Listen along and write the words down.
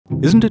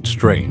Isn't it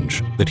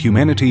strange that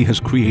humanity has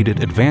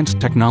created advanced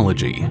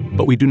technology,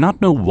 but we do not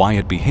know why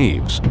it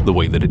behaves the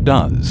way that it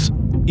does?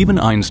 Even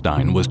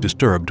Einstein was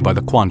disturbed by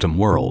the quantum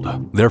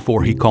world,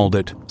 therefore he called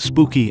it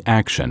spooky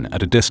action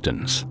at a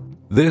distance.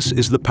 This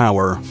is the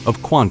power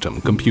of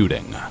quantum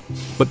computing.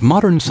 But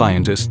modern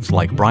scientists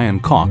like Brian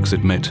Cox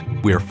admit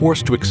we are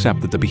forced to accept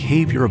that the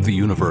behavior of the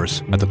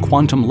universe at the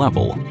quantum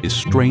level is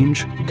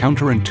strange,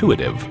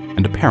 counterintuitive,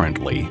 and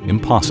apparently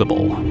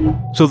impossible.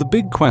 So the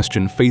big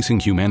question facing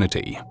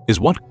humanity is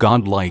what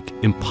godlike,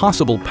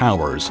 impossible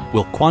powers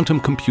will quantum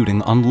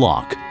computing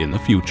unlock in the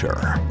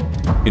future?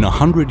 In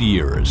 100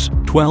 years,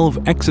 12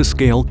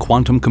 exascale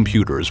quantum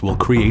computers will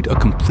create a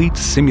complete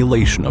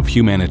simulation of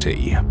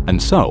humanity,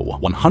 and so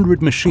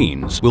 100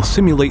 machines will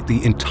simulate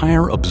the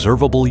entire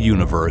observable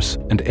universe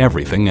and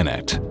everything in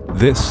it.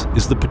 This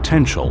is the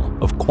potential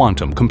of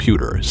quantum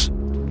computers.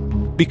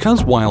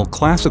 Because while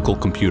classical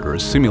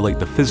computers simulate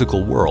the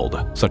physical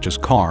world, such as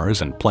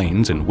cars and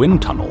planes in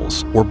wind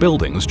tunnels or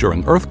buildings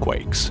during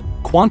earthquakes,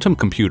 quantum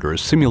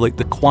computers simulate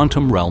the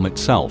quantum realm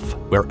itself,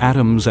 where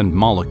atoms and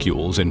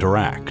molecules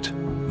interact.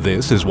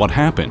 This is what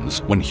happens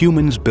when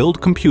humans build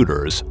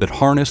computers that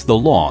harness the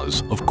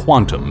laws of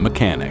quantum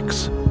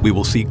mechanics. We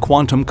will see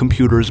quantum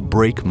computers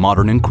break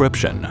modern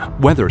encryption,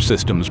 weather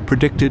systems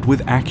predicted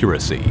with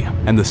accuracy,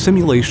 and the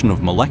simulation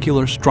of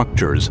molecular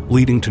structures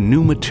leading to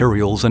new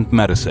materials and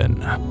medicine.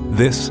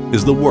 This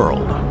is the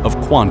world of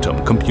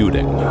quantum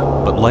computing.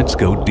 But let's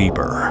go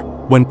deeper.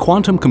 When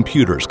quantum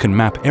computers can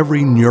map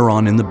every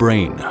neuron in the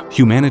brain,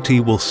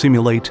 humanity will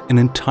simulate an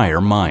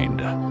entire mind.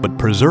 But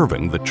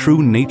preserving the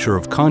true nature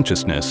of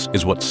consciousness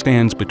is what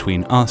stands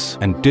between us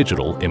and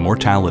digital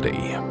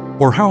immortality.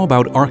 Or how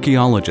about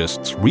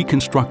archaeologists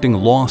reconstructing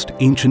lost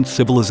ancient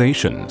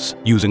civilizations,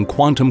 using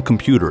quantum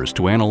computers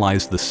to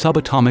analyze the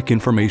subatomic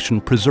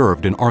information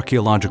preserved in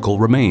archaeological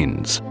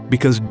remains?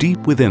 Because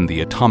deep within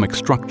the atomic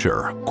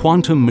structure,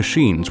 quantum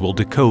machines will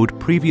decode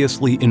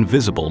previously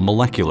invisible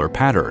molecular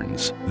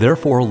patterns,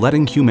 therefore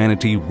letting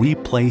humanity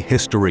replay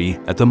history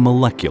at the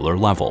molecular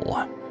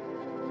level.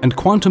 And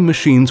quantum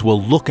machines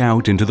will look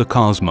out into the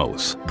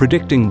cosmos,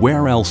 predicting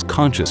where else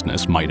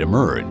consciousness might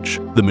emerge.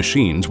 The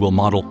machines will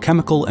model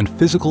chemical and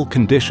physical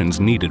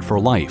conditions needed for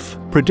life,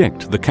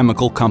 predict the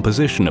chemical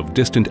composition of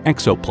distant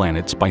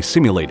exoplanets by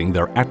simulating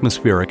their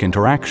atmospheric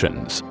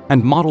interactions,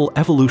 and model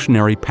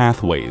evolutionary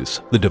pathways,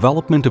 the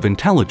development of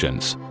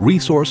intelligence,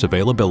 resource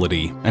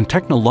availability, and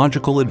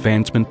technological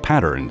advancement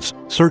patterns,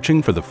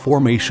 searching for the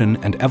formation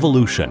and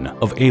evolution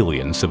of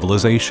alien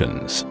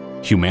civilizations.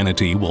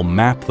 Humanity will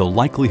map the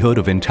likelihood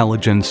of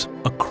intelligence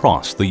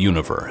across the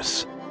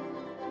universe.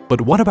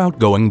 But what about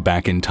going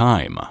back in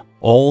time,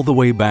 all the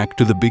way back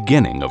to the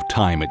beginning of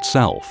time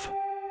itself?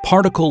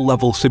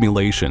 Particle-level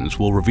simulations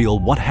will reveal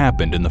what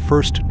happened in the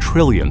first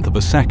trillionth of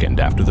a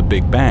second after the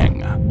Big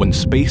Bang, when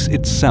space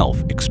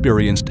itself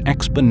experienced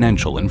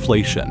exponential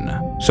inflation.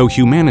 So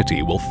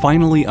humanity will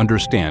finally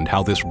understand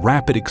how this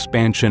rapid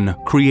expansion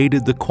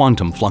created the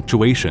quantum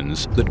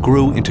fluctuations that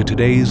grew into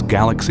today's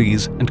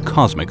galaxies and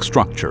cosmic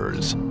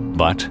structures.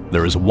 But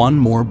there is one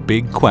more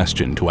big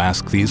question to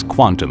ask these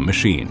quantum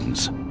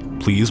machines.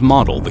 Please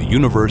model the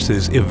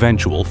universe's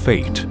eventual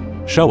fate,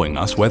 showing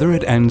us whether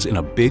it ends in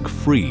a big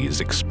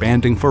freeze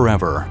expanding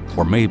forever,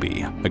 or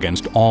maybe,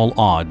 against all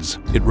odds,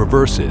 it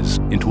reverses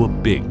into a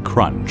big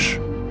crunch.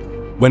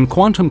 When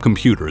quantum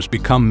computers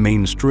become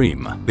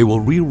mainstream, they will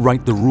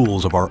rewrite the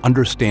rules of our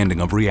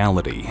understanding of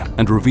reality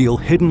and reveal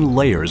hidden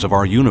layers of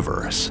our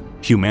universe.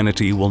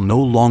 Humanity will no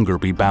longer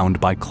be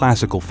bound by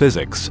classical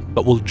physics,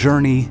 but will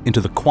journey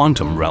into the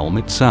quantum realm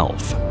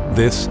itself.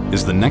 This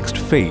is the next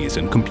phase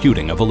in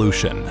computing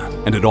evolution,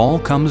 and it all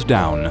comes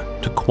down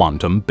to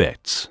quantum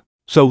bits.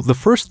 So the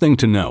first thing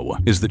to know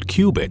is that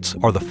qubits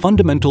are the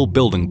fundamental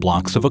building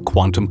blocks of a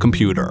quantum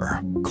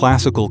computer.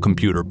 Classical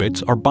computer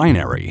bits are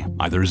binary,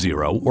 either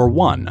 0 or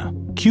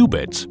 1.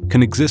 Qubits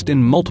can exist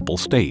in multiple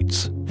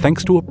states,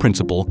 thanks to a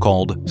principle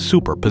called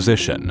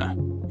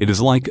superposition. It is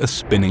like a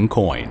spinning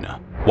coin.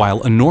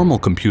 While a normal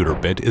computer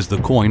bit is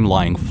the coin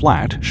lying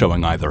flat,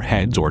 showing either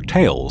heads or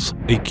tails,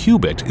 a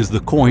qubit is the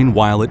coin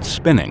while it's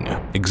spinning,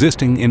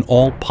 existing in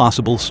all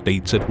possible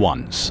states at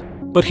once.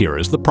 But here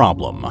is the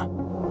problem.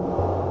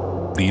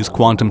 These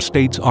quantum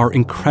states are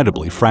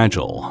incredibly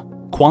fragile.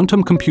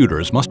 Quantum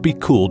computers must be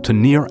cooled to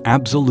near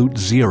absolute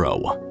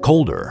zero,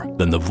 colder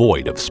than the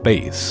void of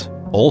space.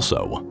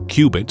 Also,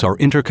 qubits are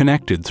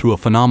interconnected through a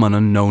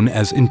phenomenon known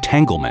as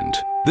entanglement.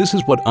 This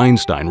is what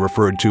Einstein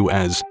referred to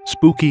as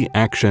spooky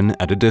action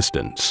at a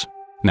distance.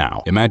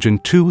 Now, imagine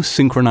two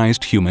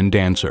synchronized human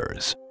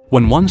dancers.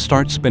 When one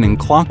starts spinning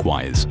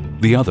clockwise,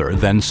 the other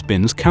then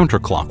spins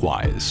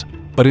counterclockwise.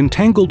 But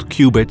entangled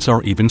qubits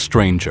are even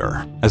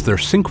stranger, as their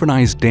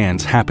synchronized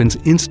dance happens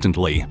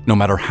instantly no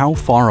matter how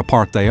far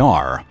apart they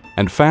are,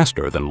 and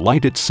faster than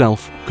light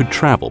itself could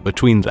travel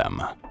between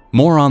them.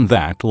 More on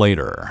that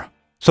later.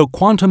 So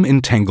quantum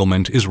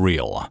entanglement is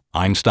real.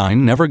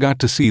 Einstein never got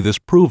to see this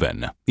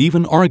proven,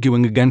 even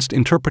arguing against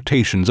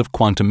interpretations of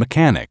quantum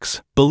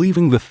mechanics,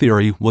 believing the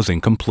theory was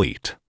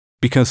incomplete.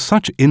 because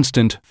such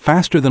instant,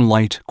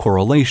 faster-than-light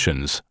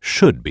correlations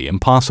should be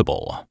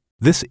impossible.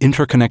 This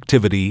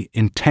interconnectivity,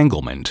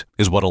 entanglement,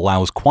 is what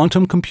allows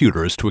quantum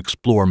computers to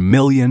explore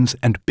millions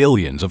and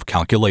billions of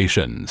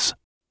calculations.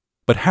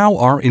 But how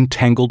are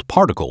entangled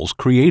particles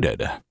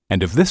created?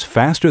 And if this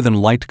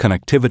faster-than-light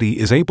connectivity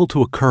is able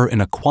to occur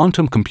in a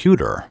quantum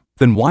computer,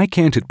 then why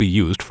can't it be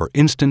used for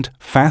instant,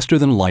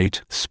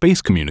 faster-than-light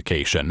space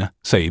communication,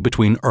 say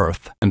between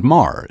Earth and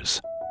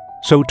Mars?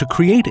 So to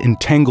create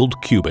entangled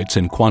qubits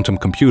in quantum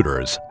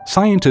computers,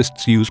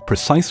 scientists use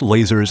precise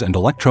lasers and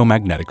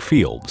electromagnetic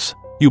fields.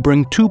 You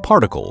bring two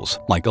particles,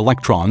 like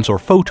electrons or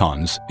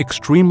photons,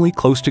 extremely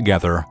close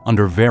together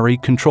under very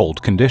controlled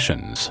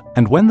conditions.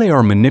 And when they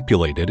are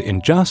manipulated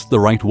in just the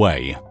right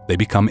way, they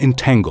become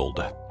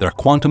entangled. Their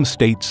quantum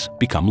states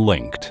become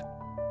linked.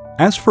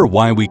 As for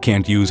why we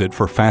can't use it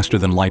for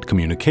faster-than-light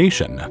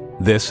communication,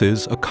 this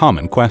is a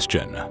common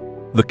question.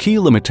 The key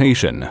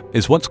limitation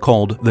is what's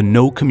called the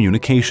no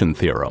communication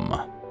theorem.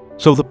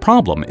 So the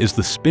problem is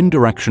the spin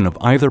direction of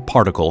either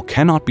particle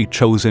cannot be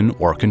chosen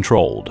or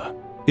controlled.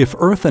 If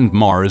Earth and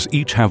Mars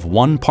each have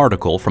one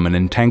particle from an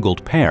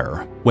entangled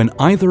pair, when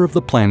either of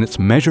the planets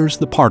measures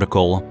the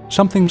particle,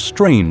 something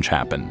strange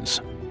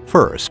happens.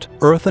 First,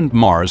 Earth and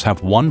Mars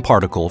have one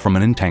particle from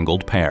an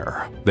entangled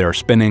pair. They are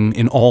spinning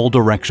in all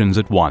directions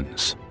at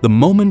once. The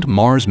moment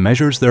Mars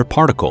measures their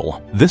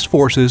particle, this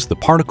forces the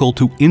particle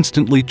to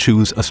instantly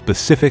choose a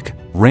specific,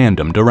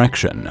 random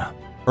direction.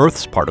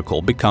 Earth's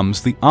particle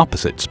becomes the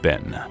opposite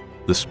spin.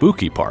 The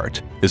spooky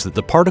part is that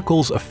the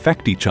particles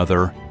affect each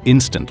other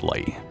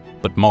instantly.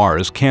 But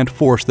Mars can't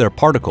force their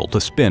particle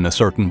to spin a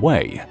certain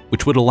way,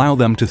 which would allow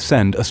them to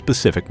send a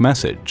specific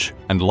message.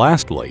 And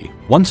lastly,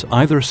 once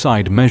either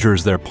side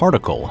measures their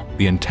particle,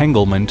 the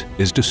entanglement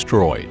is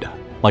destroyed,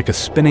 like a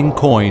spinning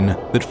coin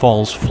that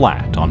falls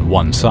flat on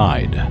one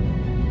side.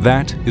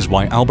 That is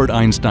why Albert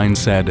Einstein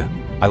said,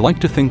 "I like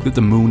to think that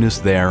the moon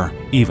is there,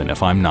 even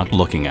if I'm not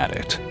looking at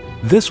it."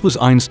 This was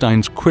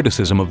Einstein's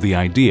criticism of the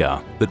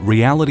idea that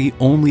reality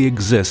only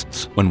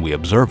exists when we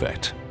observe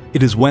it.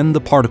 It is when the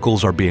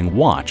particles are being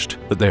watched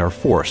that they are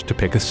forced to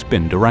pick a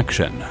spin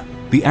direction.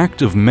 The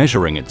act of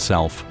measuring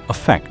itself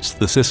affects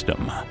the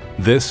system.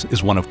 This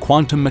is one of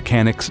quantum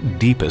mechanics'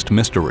 deepest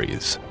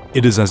mysteries.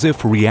 It is as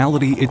if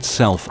reality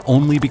itself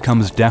only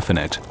becomes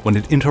definite when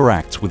it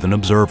interacts with an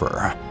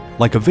observer,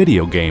 like a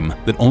video game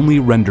that only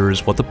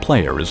renders what the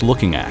player is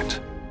looking at.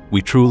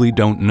 We truly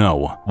don't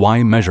know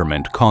why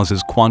measurement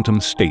causes quantum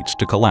states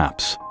to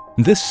collapse.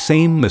 This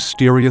same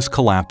mysterious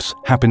collapse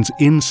happens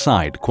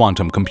inside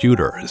quantum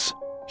computers.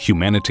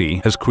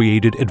 Humanity has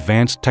created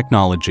advanced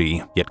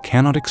technology, yet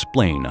cannot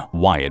explain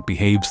why it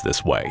behaves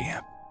this way.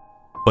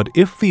 But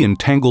if the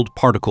entangled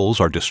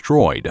particles are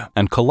destroyed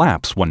and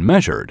collapse when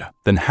measured,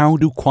 then how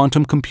do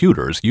quantum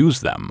computers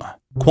use them?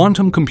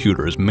 Quantum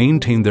computers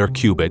maintain their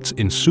qubits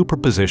in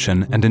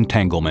superposition and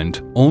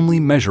entanglement, only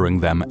measuring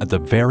them at the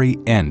very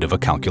end of a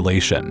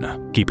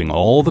calculation, keeping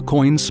all the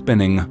coins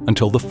spinning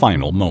until the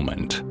final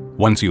moment.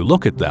 Once you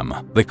look at them,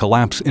 they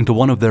collapse into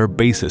one of their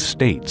basis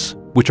states,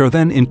 which are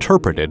then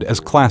interpreted as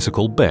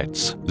classical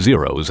bits,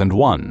 zeros and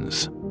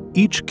ones.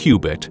 Each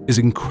qubit is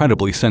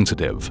incredibly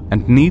sensitive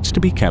and needs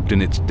to be kept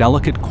in its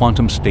delicate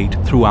quantum state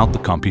throughout the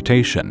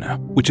computation,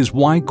 which is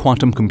why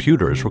quantum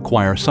computers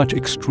require such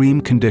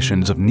extreme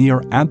conditions of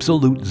near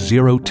absolute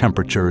zero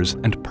temperatures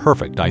and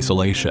perfect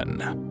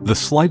isolation. The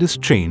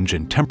slightest change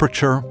in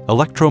temperature,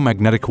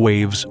 electromagnetic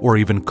waves, or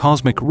even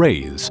cosmic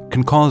rays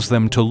can cause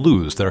them to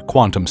lose their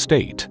quantum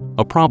state,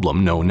 a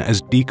problem known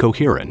as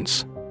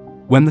decoherence.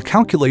 When the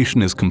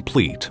calculation is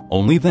complete,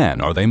 only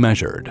then are they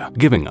measured,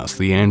 giving us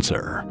the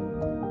answer.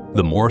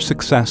 The more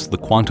success the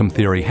quantum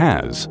theory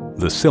has,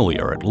 the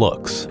sillier it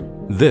looks.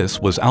 This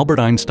was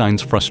Albert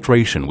Einstein's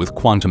frustration with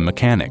quantum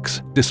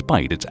mechanics,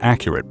 despite its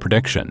accurate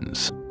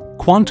predictions.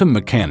 Quantum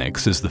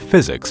mechanics is the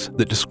physics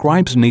that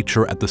describes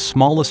nature at the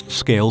smallest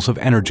scales of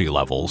energy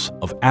levels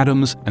of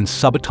atoms and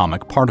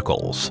subatomic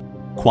particles.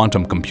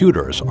 Quantum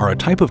computers are a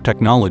type of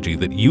technology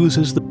that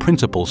uses the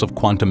principles of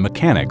quantum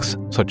mechanics,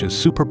 such as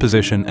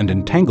superposition and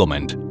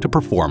entanglement, to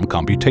perform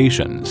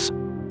computations.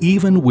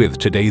 Even with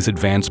today's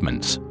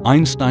advancements,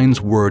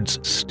 Einstein's words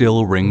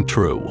still ring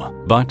true,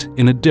 but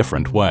in a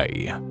different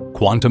way.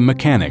 Quantum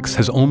mechanics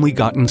has only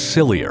gotten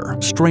sillier,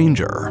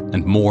 stranger,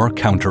 and more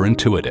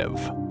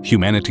counterintuitive.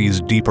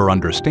 Humanity's deeper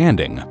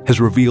understanding has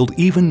revealed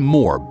even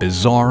more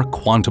bizarre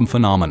quantum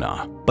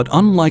phenomena. But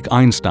unlike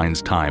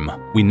Einstein's time,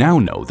 we now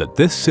know that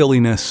this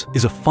silliness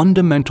is a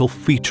fundamental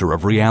feature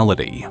of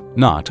reality,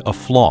 not a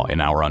flaw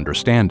in our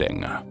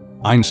understanding.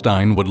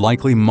 Einstein would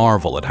likely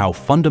marvel at how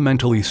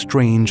fundamentally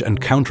strange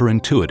and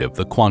counterintuitive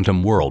the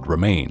quantum world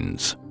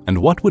remains. And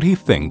what would he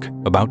think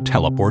about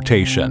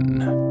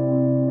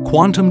teleportation?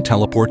 Quantum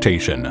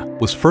teleportation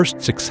was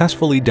first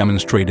successfully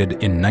demonstrated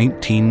in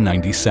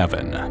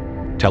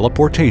 1997.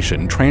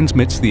 Teleportation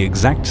transmits the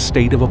exact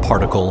state of a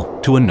particle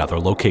to another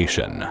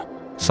location.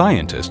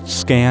 Scientists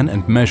scan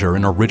and measure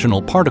an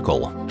original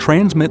particle,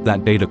 transmit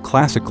that data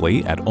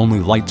classically at only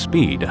light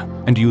speed,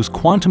 and use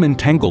quantum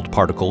entangled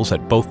particles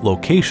at both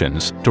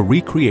locations to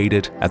recreate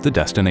it at the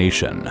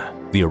destination.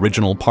 The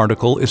original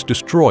particle is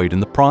destroyed in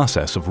the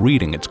process of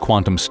reading its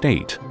quantum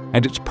state,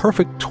 and its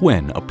perfect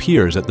twin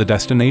appears at the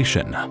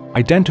destination,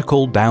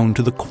 identical down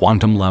to the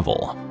quantum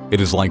level. It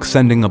is like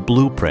sending a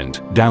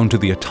blueprint down to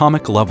the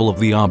atomic level of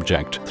the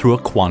object through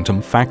a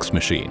quantum fax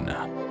machine.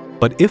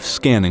 But if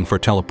scanning for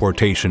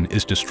teleportation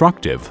is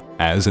destructive,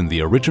 as in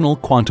the original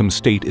quantum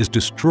state is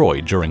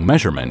destroyed during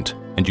measurement,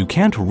 and you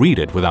can't read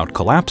it without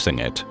collapsing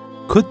it,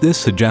 could this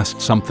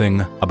suggest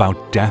something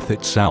about death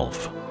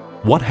itself?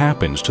 What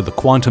happens to the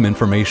quantum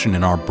information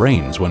in our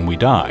brains when we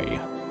die?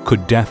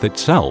 Could death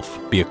itself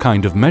be a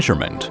kind of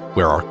measurement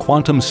where our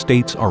quantum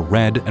states are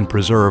read and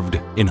preserved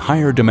in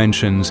higher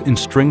dimensions in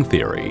string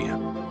theory?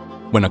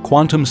 When a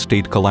quantum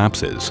state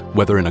collapses,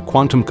 whether in a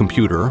quantum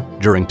computer,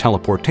 during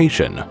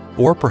teleportation,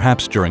 or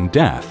perhaps during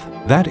death,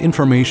 that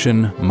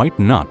information might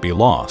not be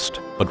lost,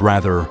 but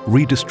rather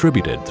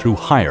redistributed through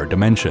higher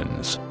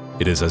dimensions.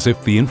 It is as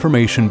if the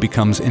information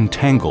becomes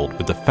entangled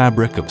with the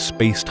fabric of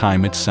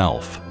space-time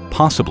itself,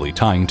 possibly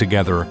tying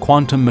together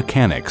quantum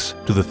mechanics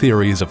to the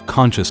theories of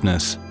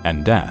consciousness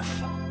and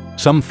death.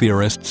 Some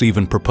theorists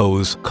even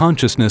propose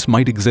consciousness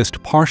might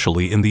exist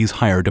partially in these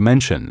higher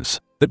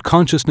dimensions, that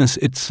consciousness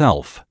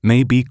itself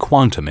may be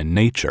quantum in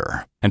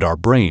nature, and our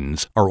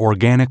brains are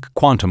organic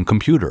quantum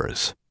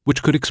computers,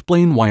 which could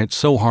explain why it's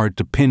so hard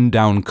to pin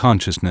down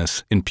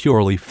consciousness in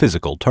purely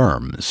physical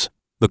terms.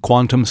 The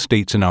quantum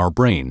states in our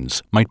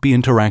brains might be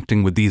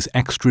interacting with these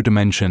extra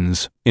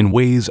dimensions in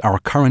ways our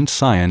current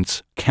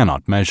science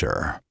cannot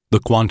measure.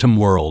 The quantum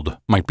world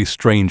might be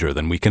stranger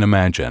than we can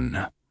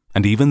imagine,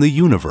 and even the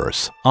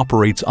universe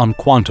operates on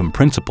quantum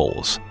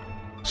principles.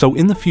 So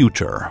in the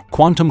future,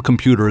 quantum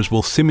computers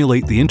will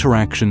simulate the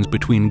interactions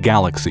between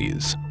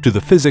galaxies to the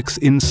physics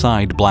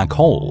inside black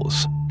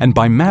holes, and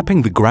by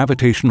mapping the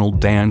gravitational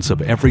dance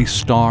of every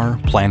star,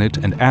 planet,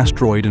 and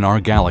asteroid in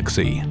our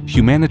galaxy,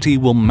 humanity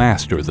will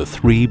master the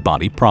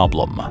three-body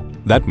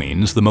problem. That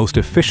means the most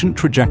efficient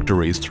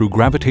trajectories through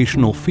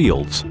gravitational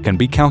fields can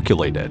be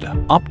calculated,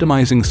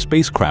 optimizing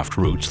spacecraft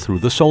routes through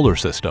the solar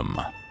system.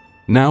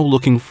 Now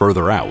looking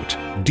further out,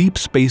 deep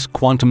space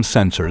quantum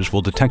sensors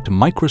will detect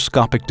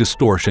microscopic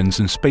distortions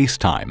in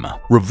space-time,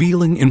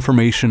 revealing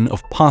information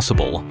of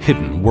possible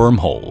hidden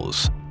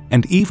wormholes.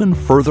 And even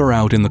further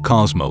out in the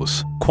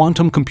cosmos,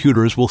 quantum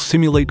computers will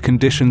simulate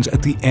conditions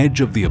at the edge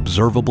of the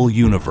observable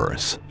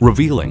universe,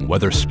 revealing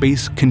whether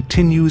space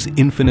continues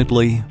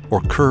infinitely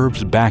or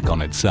curves back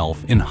on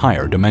itself in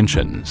higher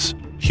dimensions.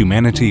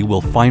 Humanity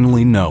will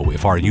finally know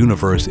if our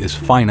universe is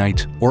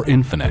finite or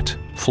infinite,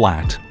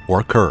 flat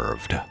or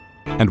curved.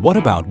 And what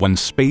about when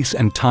space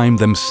and time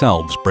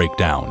themselves break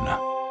down?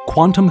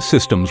 Quantum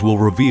systems will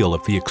reveal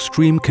if the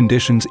extreme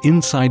conditions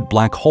inside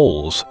black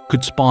holes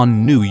could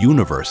spawn new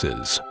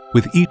universes,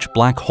 with each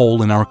black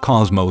hole in our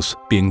cosmos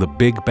being the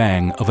Big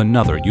Bang of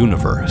another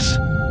universe.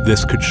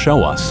 This could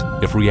show us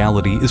if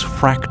reality is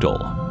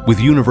fractal, with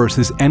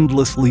universes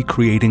endlessly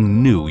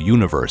creating new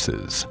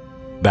universes.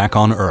 Back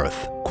on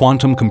Earth,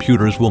 quantum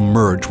computers will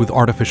merge with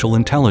artificial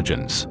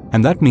intelligence,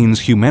 and that means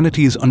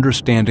humanity's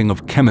understanding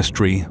of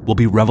chemistry will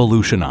be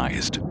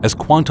revolutionized as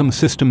quantum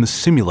systems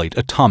simulate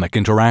atomic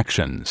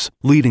interactions,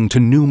 leading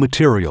to new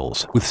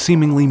materials with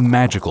seemingly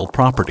magical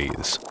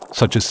properties,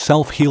 such as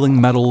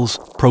self-healing metals,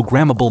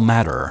 programmable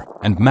matter,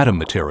 and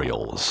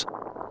metamaterials.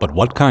 But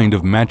what kind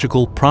of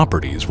magical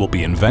properties will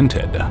be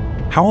invented?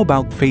 How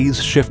about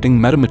phase-shifting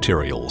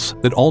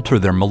metamaterials that alter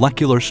their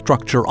molecular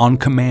structure on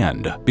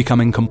command,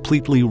 becoming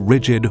completely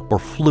rigid or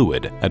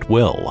fluid at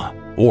will?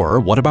 Or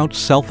what about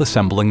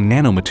self-assembling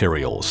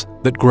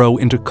nanomaterials that grow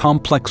into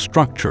complex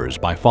structures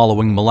by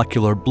following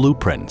molecular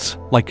blueprints,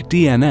 like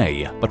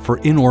DNA but for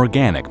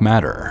inorganic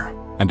matter?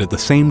 And at the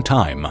same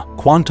time,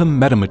 quantum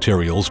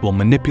metamaterials will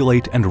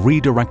manipulate and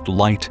redirect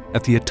light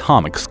at the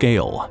atomic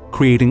scale,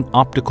 creating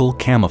optical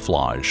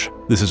camouflage.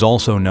 This is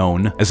also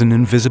known as an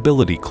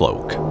invisibility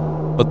cloak.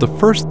 But the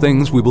first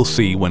things we will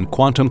see when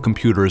quantum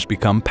computers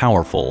become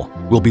powerful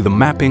will be the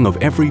mapping of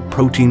every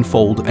protein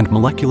fold and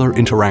molecular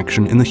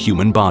interaction in the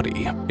human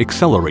body,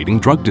 accelerating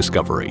drug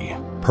discovery.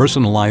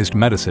 Personalized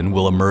medicine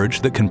will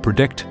emerge that can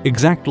predict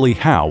exactly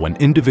how an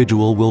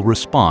individual will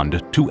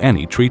respond to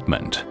any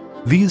treatment.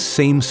 These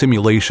same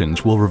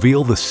simulations will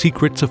reveal the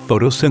secrets of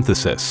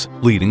photosynthesis,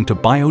 leading to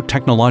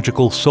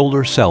biotechnological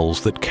solar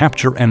cells that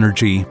capture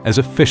energy as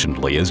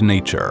efficiently as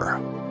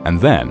nature. And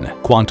then,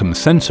 quantum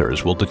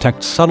sensors will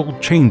detect subtle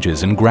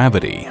changes in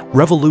gravity,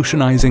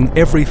 revolutionizing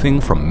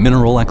everything from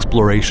mineral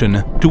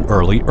exploration to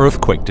early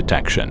earthquake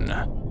detection.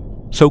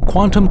 So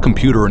quantum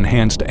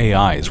computer-enhanced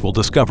AIs will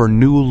discover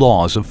new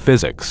laws of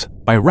physics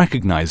by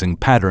recognizing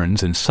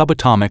patterns in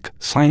subatomic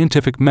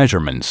scientific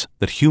measurements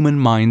that human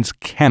minds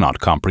cannot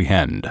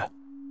comprehend.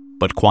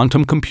 But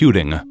quantum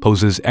computing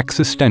poses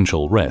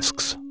existential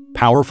risks.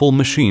 Powerful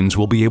machines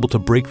will be able to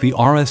break the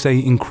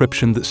RSA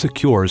encryption that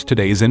secures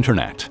today's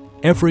internet.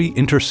 every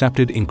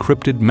intercepted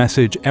encrypted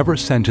message ever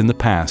sent in the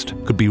past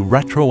could be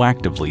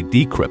retroactively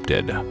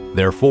decrypted.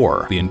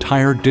 Therefore, the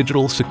entire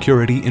digital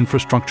security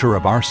infrastructure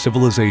of our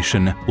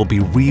civilization will be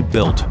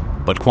rebuilt.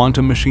 But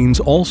quantum machines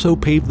also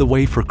pave the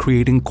way for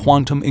creating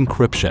quantum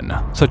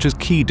encryption, such as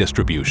key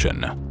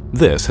distribution.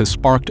 This has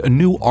sparked a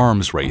new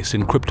arms race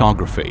in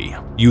cryptography,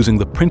 using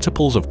the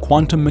principles of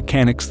quantum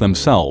mechanics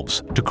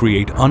themselves to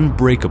create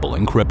unbreakable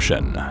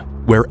encryption,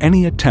 where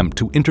any attempt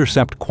to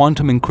intercept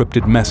quantum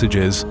encrypted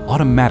messages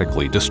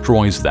automatically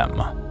destroys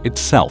them. It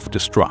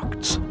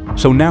self-destructs.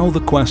 So now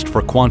the quest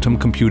for quantum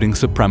computing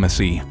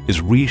supremacy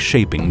is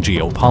reshaping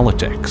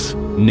geopolitics.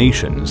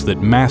 Nations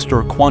that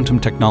master quantum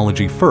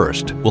technology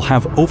first will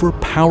have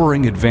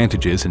overpowering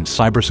advantages in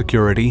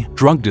cybersecurity,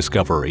 drug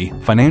discovery,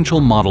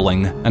 financial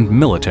modeling, and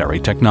military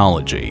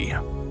technology.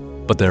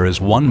 But there is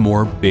one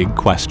more big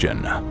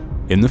question.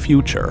 In the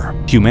future,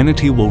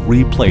 humanity will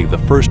replay the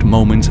first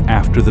moments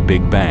after the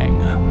Big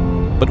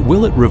Bang. But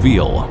will it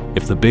reveal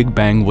if the Big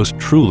Bang was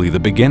truly the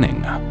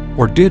beginning?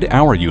 Or did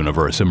our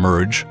universe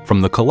emerge from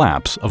the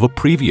collapse of a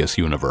previous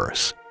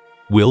universe?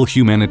 Will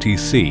humanity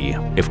see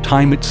if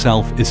time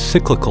itself is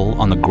cyclical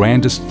on the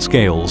grandest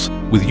scales,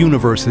 with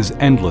universes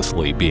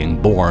endlessly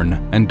being born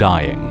and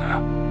dying?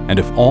 And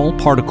if all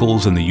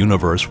particles in the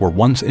universe were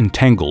once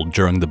entangled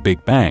during the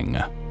Big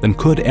Bang, then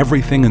could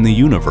everything in the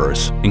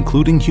universe,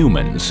 including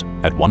humans,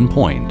 at one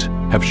point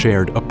have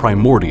shared a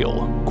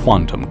primordial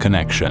quantum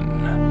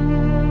connection?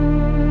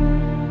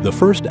 The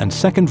first and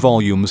second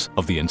volumes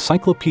of the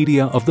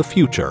Encyclopedia of the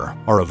Future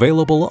are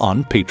available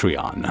on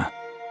Patreon.